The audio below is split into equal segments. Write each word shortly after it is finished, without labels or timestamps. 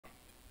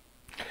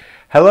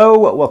Hello,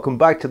 welcome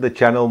back to the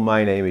channel.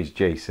 My name is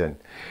Jason.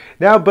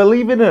 Now,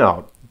 believe it or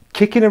not,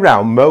 kicking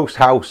around most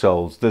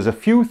households, there's a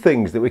few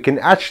things that we can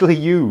actually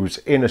use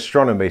in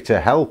astronomy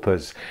to help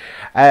us.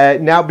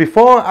 Now,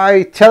 before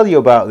I tell you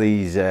about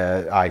these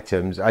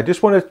items, I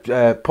just want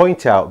to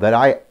point out that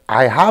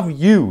I have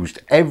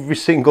used every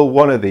single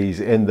one of these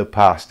in the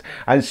past,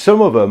 and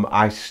some of them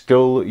I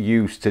still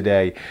use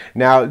today.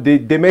 Now,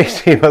 they may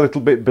seem a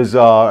little bit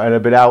bizarre and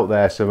a bit out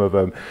there, some of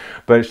them,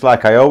 but it's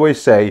like I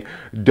always say,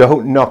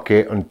 don't knock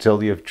it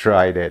until you've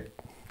tried it.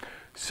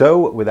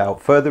 So,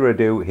 without further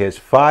ado, here's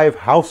 5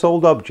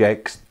 household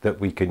objects that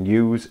we can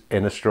use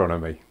in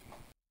astronomy.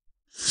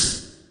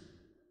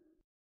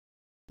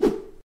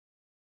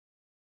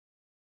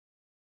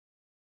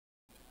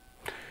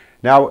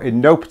 Now, in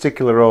no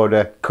particular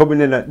order,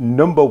 coming in at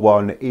number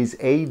 1 is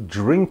a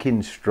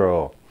drinking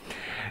straw.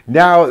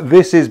 Now,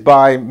 this is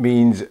by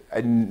means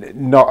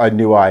not a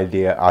new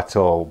idea at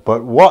all,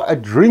 but what a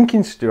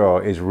drinking straw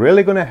is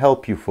really going to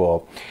help you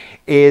for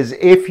is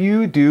if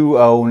you do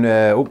own,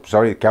 oops,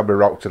 sorry, the camera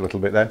rocked a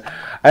little bit then.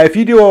 If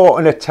you do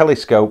own a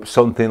telescope,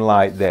 something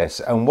like this,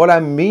 and what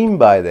I mean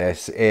by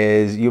this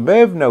is you may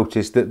have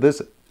noticed that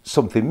there's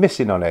something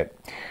missing on it,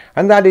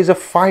 and that is a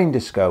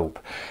finder scope.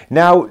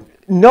 Now,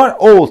 not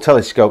all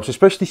telescopes,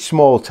 especially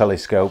small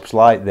telescopes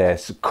like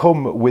this,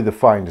 come with a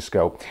finder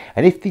scope.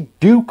 And if they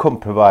do come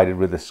provided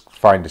with a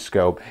finder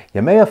scope,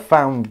 you may have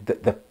found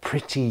that they're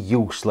pretty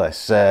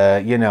useless.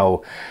 You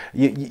know,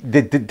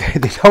 they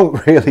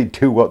don't really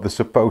do what they're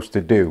supposed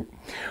to do.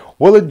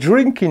 Well, a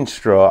drinking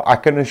straw, I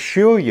can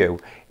assure you,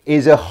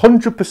 is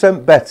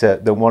 100% better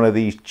than one of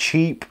these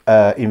cheap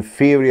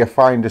inferior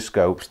finder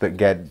scopes that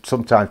get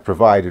sometimes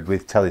provided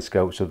with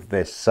telescopes of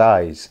this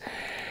size.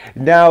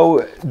 Now,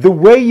 the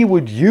way you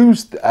would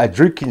use a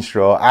drinking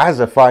straw as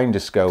a finder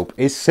scope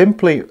is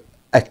simply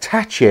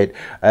attach it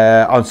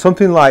on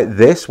something like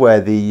this where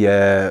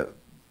the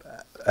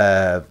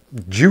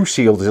dew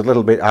shield is a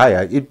little bit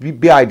higher.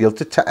 It'd be ideal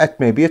to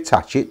maybe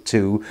attach it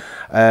to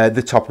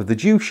the top of the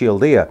dew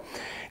shield here.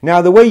 Now,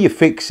 the way you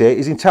fix it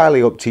is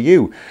entirely up to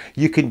you.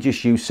 You can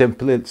just use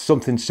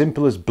something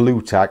simple as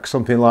blue tack,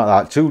 something like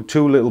that.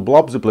 Two little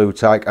blobs of blue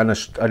tack and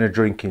a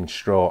drinking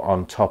straw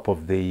on top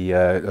of the,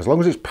 as long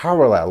as it's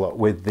parallel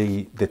with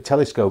the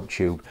telescope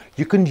tube,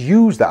 you can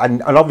use that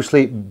and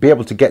obviously be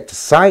able to get to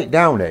sight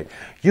down it.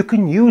 You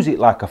can use it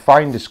like a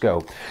finder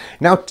scope.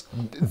 Now,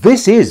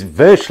 this is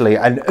virtually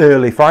an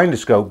early finder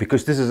scope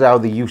because this is how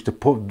they used to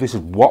put, this is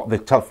what the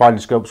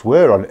finder scopes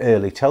were on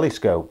early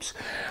telescopes.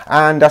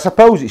 And I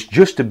suppose it's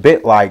just a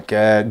bit like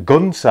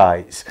gun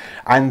sights.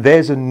 And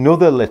there's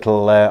another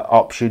little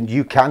option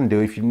you can do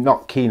if you're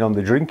not keen on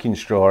the drinking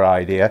straw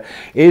idea,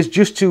 is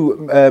just to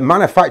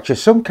manufacture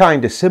some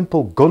kind of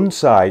simple gun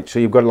sight. So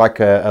you've got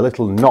like a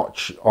little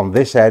notch on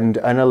this end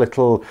and a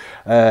little,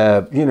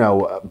 you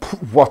know,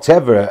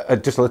 whatever,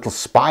 just a little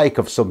spike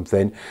of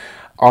something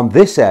on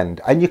this end,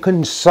 and you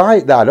can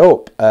sight that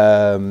up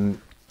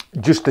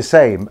just the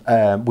same,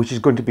 which is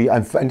going to be,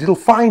 and it'll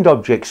find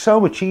objects so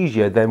much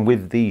easier than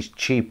with these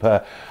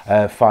cheaper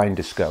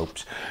finder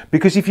scopes.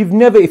 Because if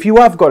you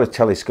have got a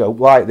telescope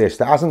like this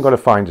that hasn't got a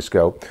finder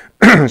scope,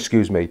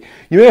 excuse me,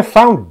 you may have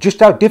found just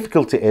how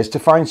difficult it is to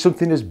find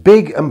something as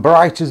big and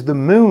bright as the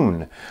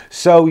moon.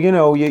 So, you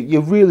know,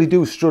 you really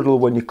do struggle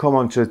when you come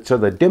onto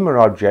the dimmer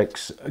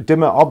objects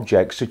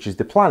such as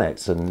the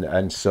planets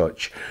and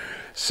such.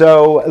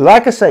 So,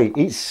 like I say,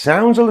 it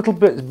sounds a little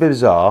bit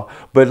bizarre,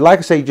 but like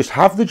I say, just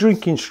have the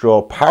drinking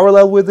straw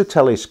parallel with the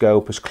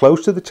telescope, as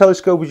close to the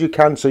telescope as you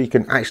can so you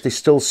can actually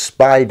still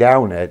spy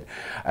down it.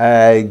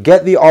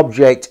 Get the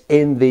object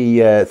in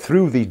the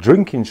through the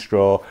drinking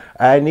straw,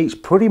 and it's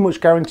pretty much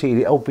guaranteed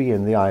it'll be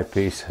in the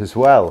eyepiece as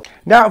well.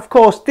 Now, of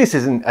course, this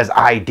isn't as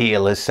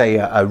ideal as, say,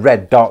 a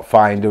red dot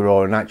finder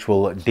or an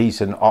actual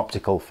decent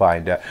optical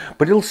finder,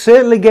 but it'll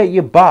certainly get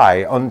you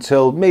by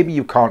until maybe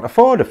you can't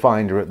afford a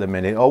finder at the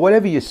minute, or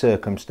whatever your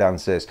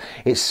circumstances.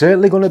 It's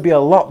certainly going to be a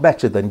lot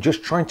better than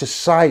just trying to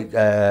sight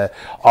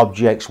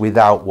objects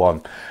without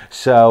one.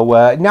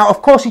 So now,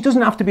 of course, it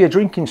doesn't have to be a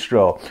drinking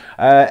straw.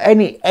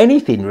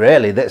 Anything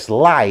really that's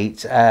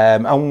light,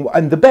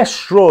 and the best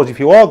straws, if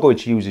you are going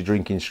to use a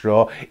drinking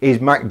straw,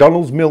 is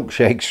McDonald's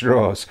milkshake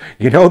straws.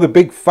 You know, the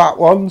big fat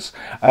ones,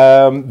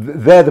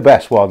 they're the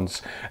best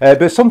ones.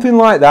 But something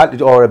like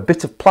that, or a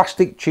bit of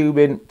plastic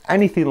tubing,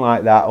 anything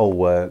like that will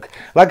work.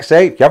 Like I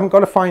say, if you haven't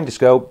got a finder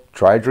scope,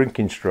 try a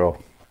drinking straw.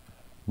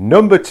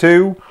 Number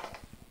 2,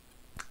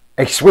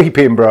 a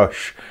sweeping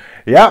brush.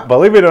 Yeah,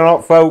 believe it or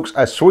not, folks,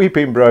 a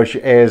sweeping brush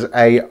is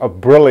a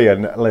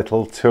brilliant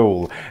little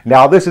tool.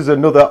 Now, this is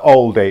another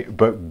oldie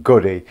but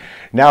goodie.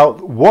 Now,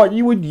 what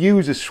you would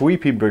use a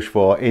sweeping brush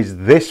for is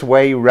this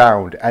way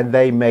round, and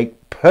they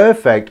make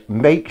perfect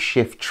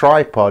makeshift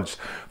tripods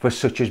for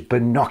such as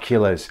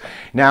binoculars.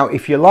 Now,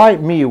 if you're like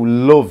me who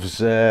loves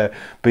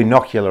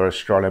binocular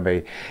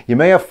astronomy, you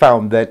may have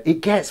found that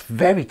it gets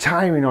very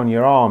tiring on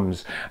your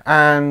arms,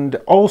 and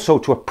also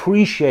to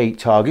appreciate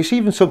targets,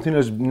 even something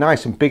as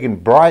nice and big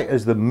and bright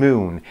as the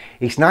moon,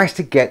 it's nice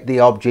to get the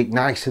object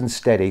nice and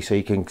steady so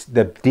you can,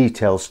 the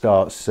detail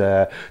starts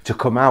to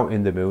come out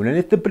in the moon. And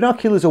if the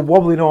binoculars are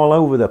wobbling all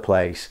over the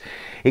place,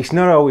 it's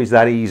not always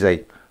that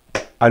easy.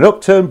 An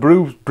upturned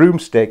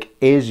broomstick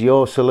is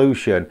your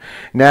solution.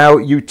 Now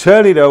you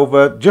turn it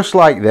over just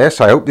like this.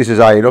 I hope this is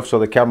high enough so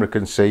the camera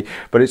can see,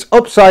 but it's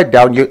upside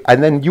down,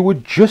 and then you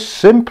would just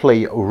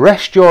simply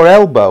rest your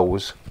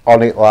elbows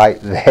on it like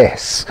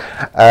this.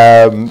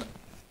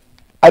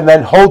 And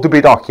then hold the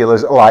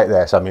binoculars like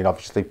this. I mean,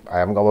 obviously, I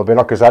haven't got my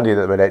binoculars handy at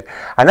the minute.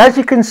 And as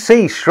you can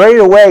see, straight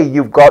away,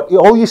 you've got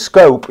all your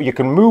scope. You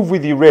can move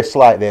with your wrists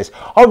like this.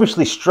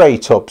 Obviously,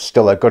 straight up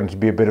still are going to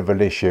be a bit of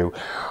an issue.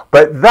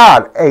 But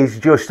that is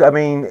just, I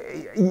mean,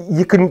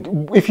 you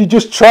can, if you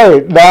just try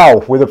it now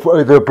with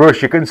a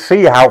brush, you can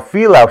see how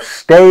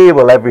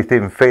stable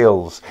everything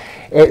feels.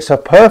 It's a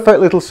perfect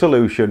little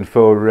solution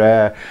for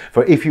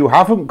if you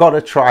haven't got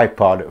a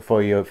tripod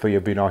for your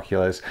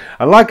binoculars.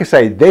 And like I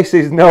say, this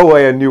is no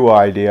way a new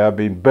idea. I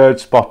mean, bird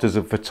spotters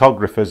and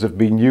photographers have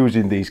been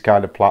using these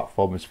kind of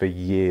platforms for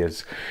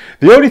years.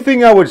 The only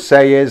thing I would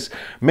say is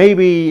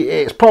maybe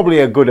it's probably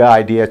a good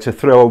idea to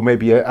throw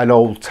maybe an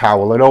old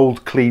towel, an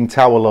old clean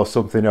towel or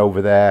something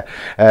over there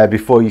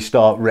before you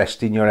start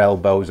resting your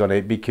elbows on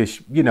it, because,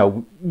 you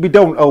know, we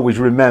don't always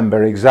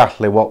remember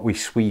exactly what we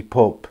sweep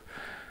up.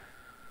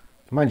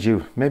 Mind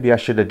you, maybe I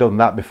should have done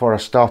that before I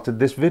started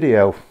this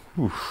video.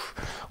 Oof.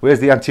 Where's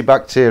the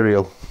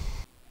antibacterial?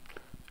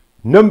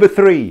 Number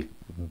 3,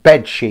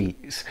 bed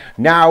sheets.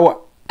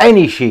 Now,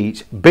 any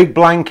sheets, big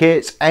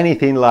blankets,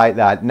 anything like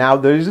that. Now,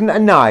 there isn't a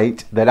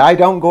night that I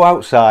don't go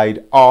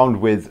outside armed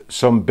with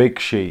some big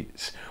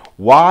sheets.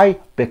 Why?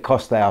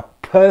 Because they are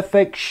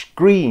perfect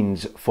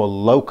screens for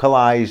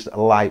localized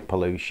light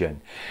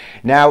pollution.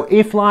 Now,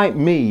 if like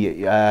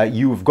me,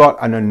 you've got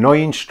an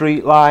annoying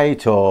street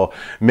light, or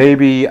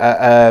maybe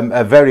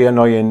a very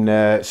annoying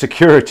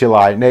security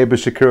light, neighbor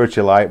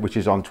security light, which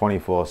is on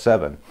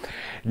 24/7.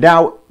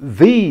 Now,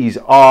 these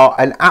are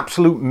an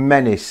absolute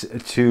menace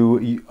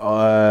to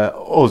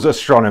us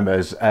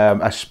astronomers,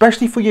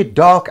 especially for your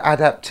dark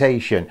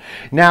adaptation.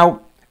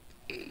 Now,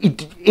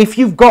 if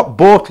you've got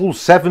Bortle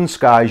 7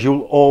 skies,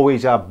 you'll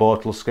always have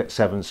Bortle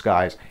 7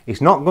 skies.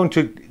 It's not going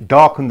to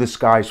darken the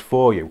skies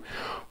for you.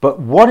 But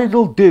what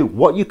it'll do,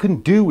 what you can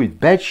do with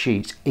bed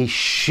sheets, is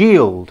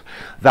shield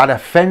that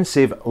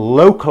offensive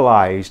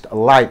localized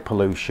light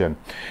pollution.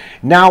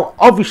 Now,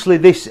 obviously,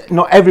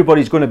 not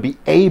everybody's going to be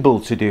able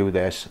to do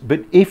this,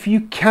 but if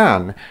you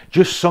can,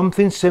 just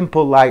something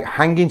simple like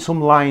hanging some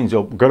lines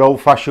up, good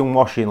old-fashioned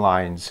washing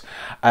lines,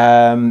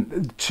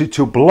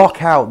 to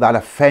block out that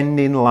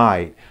offending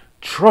light.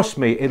 Trust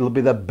me, it'll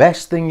be the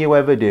best thing you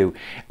ever do.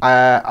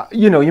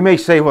 You know, you may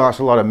say, well, that's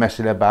a lot of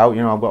messing about.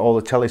 You know, I've got all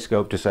the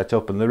telescope to set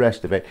up and the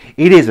rest of it.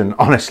 It isn't,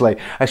 honestly,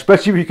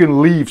 especially if you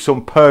can leave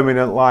some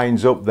permanent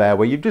lines up there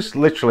where you just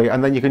literally,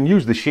 and then you can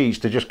use the sheets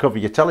to just cover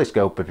your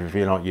telescope if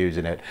you're not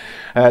using it.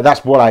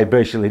 That's what I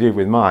basically did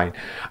with mine.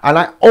 And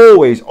I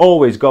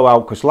always go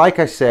out, because like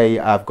I say,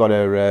 I've got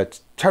a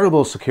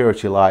terrible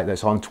security light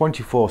that's on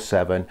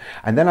 24/7,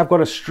 and then I've got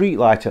a street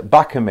light at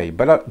back of me,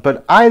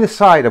 but either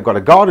side I've got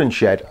a garden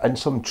shed and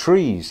some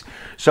trees.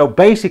 So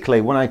basically,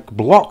 when I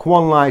block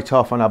one light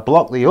off and I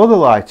block the other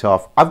light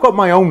off, I've got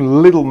my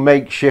own little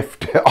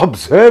makeshift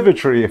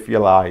observatory, if you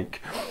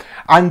like.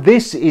 And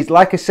this is,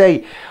 like I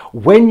say,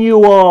 when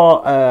you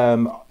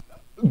are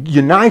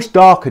you're nice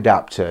dark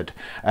adapted,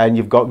 and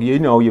you've got, you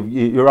know,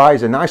 your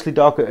eyes are nicely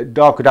dark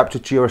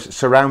adapted to your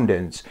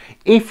surroundings.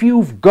 If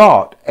you've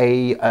got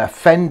a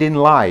offending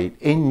light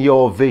in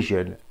your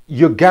vision,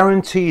 you're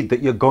guaranteed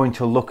that you're going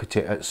to look at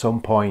it at some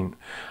point.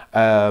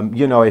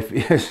 You know,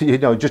 if you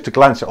know, just to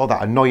glance at all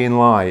that annoying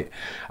light,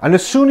 and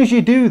as soon as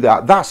you do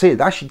that, that's it.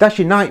 That's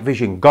your night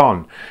vision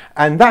gone,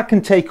 and that can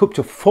take up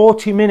to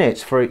 40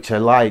 minutes for it to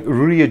like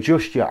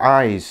readjust your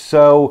eyes.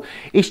 So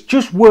it's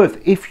just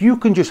worth, if you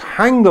can just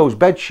hang those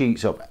bed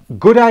sheets up.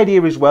 Good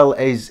idea as well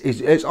is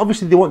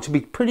obviously they want to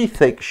be pretty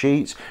thick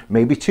sheets,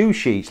 maybe 2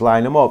 sheets,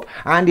 line them up,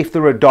 and if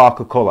they're a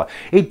darker color,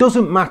 it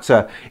doesn't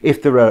matter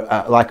if they're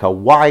like a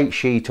white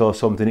sheet or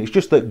something. It's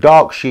just that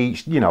dark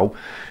sheets, you know,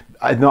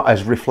 are not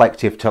as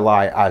reflective to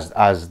light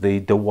as the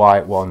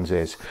white ones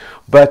is.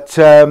 But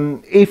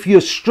if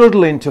you're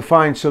struggling to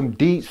find some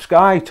deep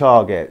sky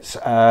targets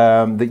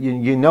that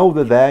you know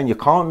they're there and you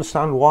can't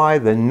understand why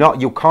they're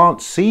not, you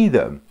can't see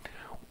them,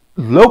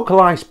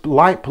 localized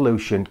light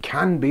pollution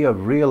can be a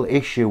real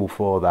issue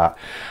for that.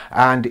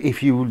 And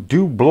if you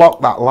do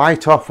block that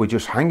light off with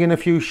just hanging a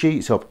few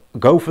sheets up,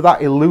 go for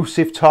that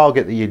elusive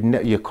target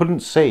that you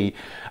couldn't see,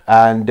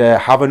 and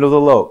have another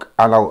look.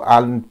 And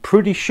I'm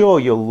pretty sure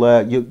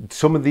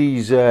some of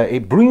these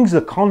it brings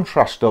the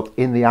contrast up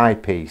in the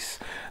eyepiece.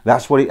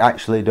 That's what it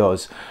actually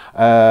does,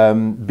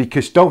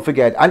 because don't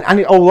forget, and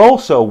it will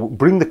also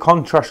bring the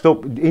contrast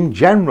up in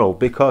general,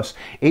 because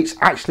it's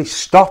actually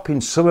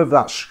stopping some of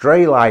that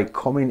stray light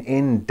coming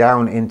in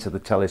down into the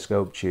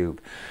telescope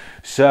tube.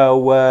 So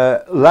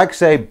like I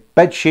say,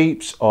 bed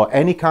sheets or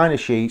any kind of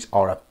sheets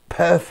are a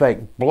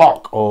perfect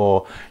block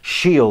or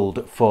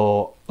shield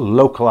for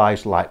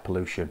localized light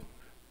pollution.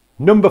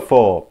 Number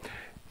 4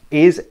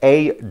 is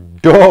a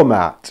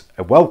doormat,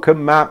 a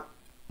welcome mat,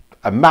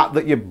 a mat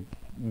that you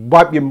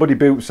wipe your muddy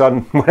boots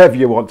on, whatever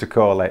you want to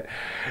call it.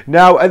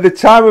 Now, at the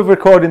time of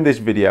recording this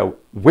video,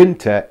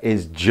 winter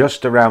is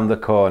just around the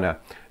corner.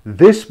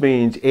 This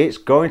means it's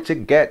going to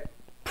get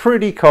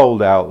pretty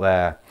cold out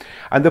there.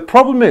 And the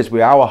problem is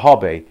with our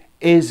hobby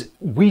is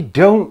we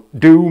don't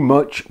do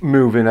much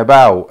moving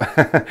about.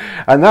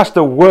 And that's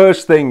the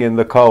worst thing in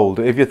the cold.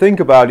 If you think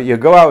about it, you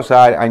go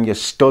outside and you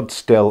stood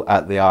still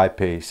at the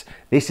eyepiece.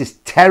 This is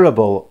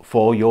terrible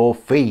for your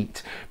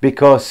feet,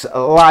 because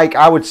like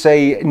I would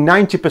say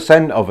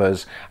 90% of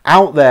us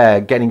out there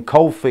getting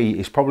cold feet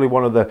is probably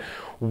one of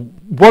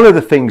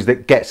the things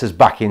that gets us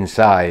back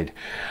inside.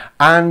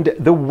 And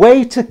the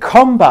way to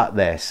combat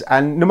this,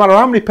 and no matter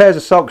how many pairs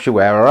of socks you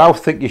wear or how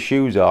thick your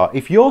shoes are,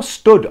 if you're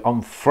stood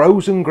on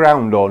frozen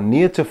ground or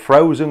near to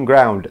frozen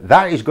ground,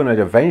 that is going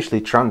to eventually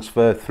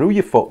transfer through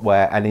your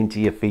footwear and into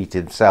your feet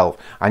itself,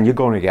 and you're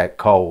going to get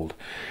cold.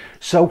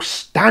 So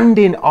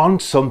standing on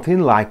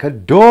something like a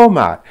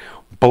doormat,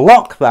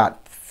 block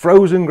that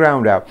frozen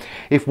ground out.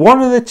 If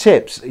one of the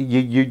tips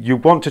you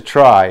want to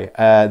try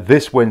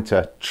this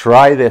winter,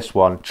 try this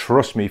one.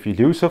 Trust me, if you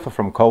do suffer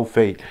from cold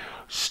feet,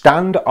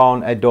 stand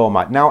on a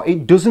doormat. Now,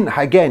 it doesn't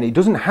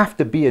have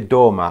to be a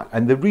doormat,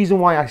 and the reason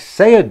why I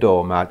say a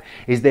doormat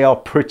is they are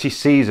pretty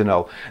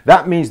seasonal.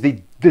 That means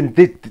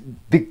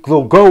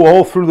they'll go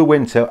all through the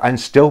winter and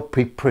still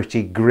be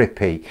pretty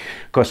grippy,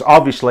 because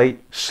obviously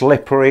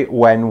slippery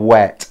when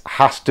wet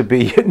has to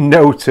be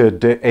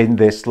noted in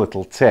this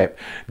little tip.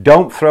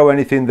 Don't throw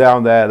anything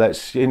down there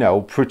that's, you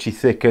know, pretty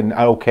thick and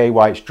okay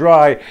while it's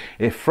dry.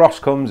 If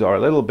frost comes or a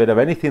little bit of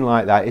anything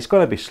like that, it's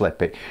going to be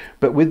slippy.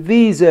 But with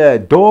these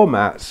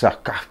doormats, I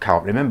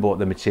can't remember what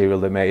the material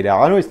they're made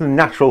out. I know it's the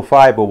natural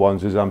fibre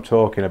ones as I'm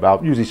talking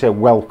about, usually say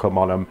welcome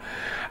on them,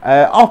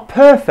 are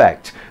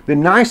perfect. They're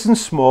nice and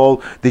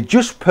small, they're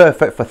just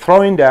perfect for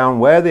throwing down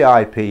where the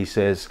eyepiece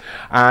is,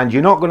 and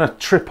you're not going to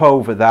trip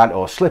over that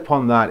or slip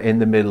on that in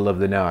the middle of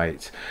the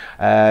night.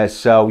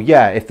 So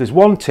yeah, if there's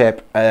one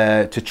tip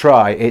to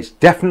try, it's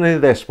definitely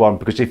this one,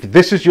 because if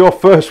this is your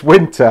first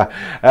winter,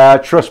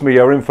 trust me,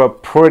 you're in for a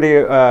pretty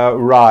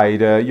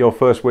ride. Your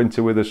first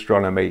winter with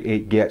astronomy.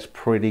 It gets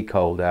pretty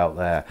cold out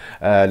there,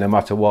 no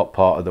matter what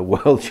part of the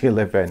world you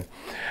live in.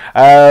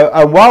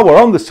 And while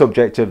we're on the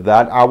subject of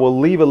that, I will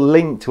leave a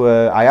link to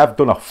I have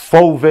done a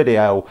full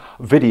video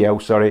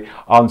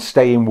on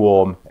staying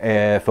warm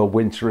for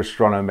winter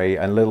astronomy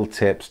and little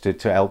tips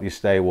to help you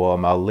stay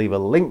warm. I'll leave a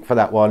link for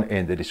that one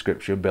in the description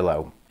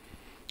below.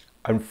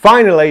 And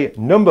finally,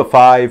 number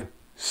 5,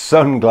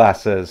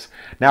 sunglasses.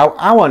 Now,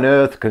 how on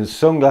earth can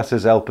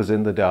sunglasses help us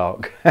in the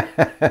dark?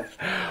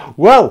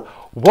 Well,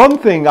 one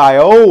thing I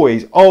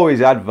always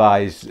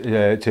advise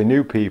to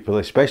new people,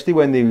 especially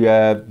when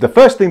the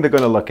first thing they're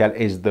going to look at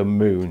is the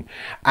moon,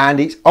 and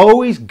it's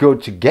always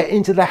good to get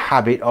into the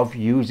habit of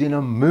using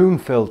a moon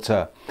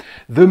filter.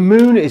 The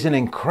moon is an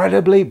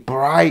incredibly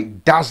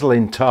bright,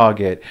 dazzling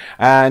target,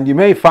 and you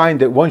may find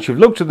that once you've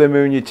looked at the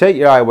moon, you take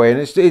your eye away, and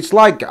it's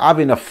like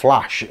having a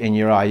flash in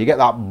your eye. You get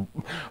that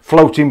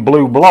floating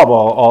blue blob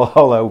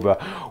all over.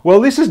 Well,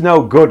 this is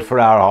no good for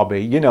our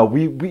hobby. You know,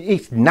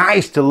 it's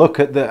nice to look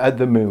at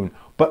the moon,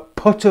 but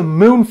put a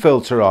moon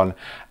filter on,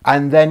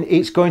 and then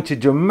it's going to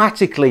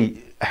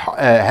dramatically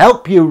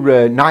help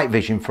your night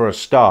vision for a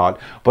start,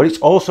 but it's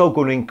also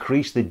going to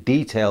increase the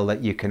detail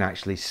that you can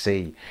actually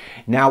see.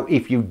 Now,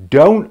 if you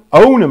don't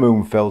own a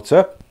moon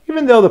filter,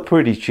 even though they're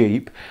pretty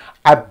cheap,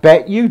 I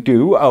bet you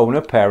do own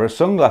a pair of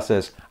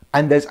sunglasses.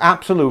 And there's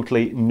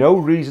absolutely no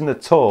reason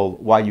at all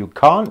why you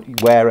can't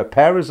wear a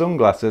pair of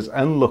sunglasses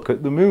and look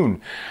at the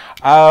moon.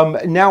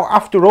 Now,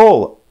 after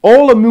all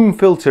a moon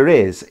filter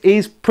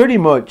is pretty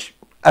much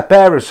a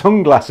pair of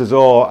sunglasses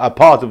or a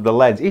part of the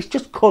lens. It's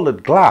just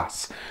coloured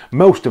glass.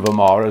 Most of them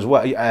are as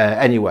well,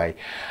 anyway.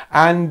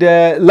 And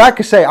like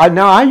I say,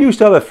 I used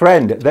to have a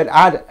friend that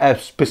had a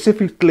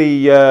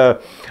specifically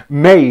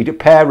made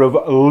pair of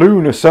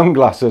lunar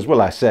sunglasses.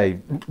 Well, I say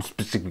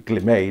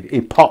specifically made.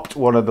 He popped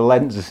one of the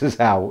lenses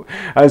out,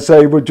 and so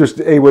he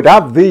would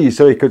have these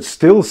so he could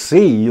still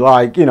see,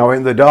 like, you know,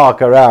 in the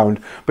dark around.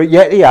 But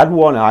yet he had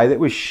one eye that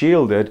was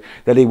shielded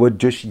that he would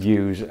just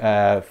use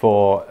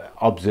for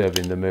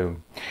observing the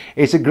moon.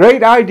 It's a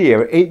great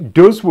idea. It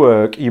does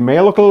work. You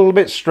may look a little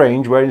bit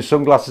strange wearing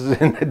sunglasses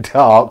in the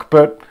dark,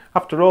 but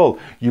after all,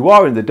 you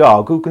are in the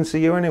dark. Who can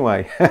see you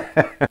anyway?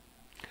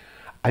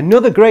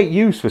 Another great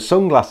use for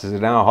sunglasses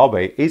in our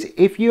hobby is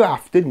if you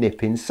have to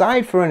nip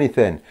inside for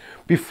anything.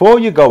 Before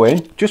you go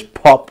in, just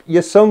pop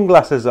your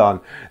sunglasses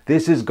on.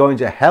 This is going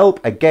to help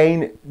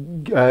again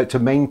to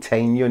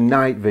maintain your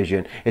night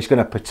vision. It's going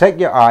to protect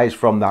your eyes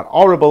from that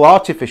horrible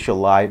artificial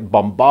light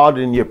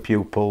bombarding your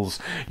pupils,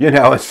 you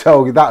know,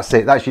 so that's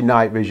it, that's your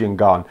night vision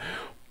gone.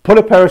 Put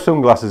a pair of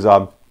sunglasses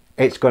on.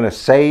 It's going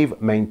to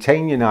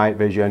maintain your night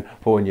vision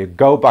for when you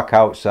go back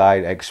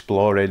outside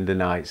exploring the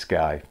night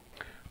sky.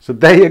 So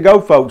there you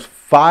go, folks,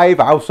 5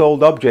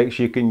 household objects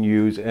you can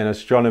use in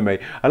astronomy.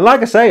 And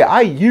like I say,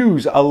 I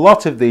use a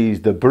lot of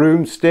these. The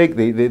broomstick,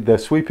 the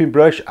sweeping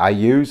brush, I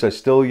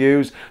still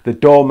use. The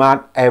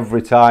doormat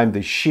every time.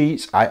 The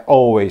sheets, I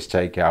always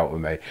take out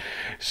with me.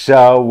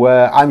 So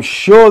I'm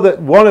sure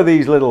that one of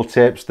these little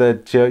tips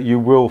that you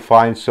will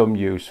find some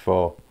use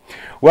for.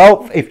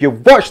 Well, if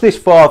you've watched this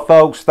far,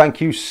 folks, thank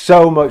you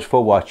so much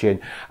for watching.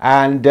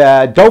 And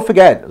don't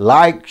forget,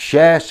 like,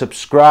 share,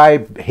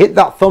 subscribe, hit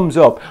that thumbs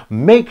up.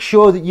 Make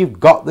sure that you've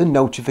got the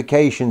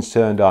notifications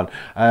turned on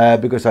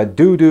because I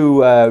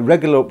do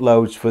regular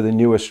uploads for the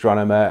new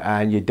astronomer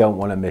and you don't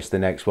want to miss the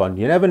next one.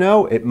 You never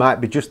know, it might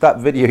be just that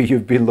video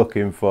you've been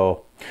looking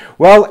for.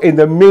 Well, in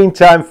the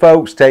meantime,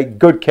 folks, take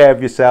good care of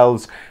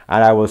yourselves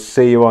and I will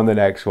see you on the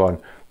next one.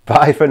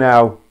 Bye for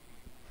now.